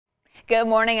Good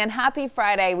morning and happy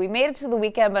Friday. We made it to the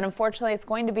weekend, but unfortunately it's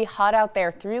going to be hot out there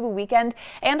through the weekend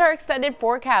and our extended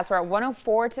forecast. We're at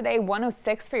 104 today,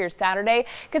 106 for your Saturday.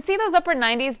 Could see those upper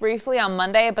 90s briefly on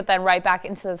Monday, but then right back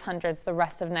into those hundreds the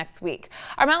rest of next week.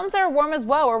 Our mountains are warm as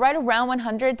well. We're right around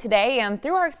 100 today and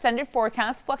through our extended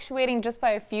forecast, fluctuating just by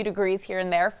a few degrees here and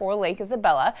there for Lake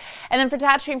Isabella. And then for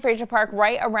Tehachapi and Fraser Park,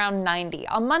 right around 90.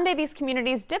 On Monday, these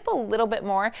communities dip a little bit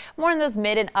more in those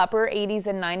mid and upper 80s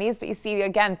and 90s, but you see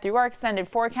again through our extended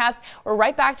forecast, we're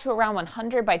right back to around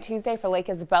 100 by Tuesday for Lake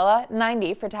Isabella,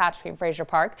 90 for Tehachapi and Fraser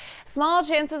Park. Small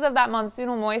chances of that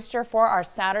monsoonal moisture for our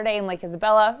Saturday in Lake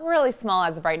Isabella, really small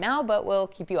as of right now, but we'll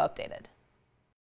keep you updated.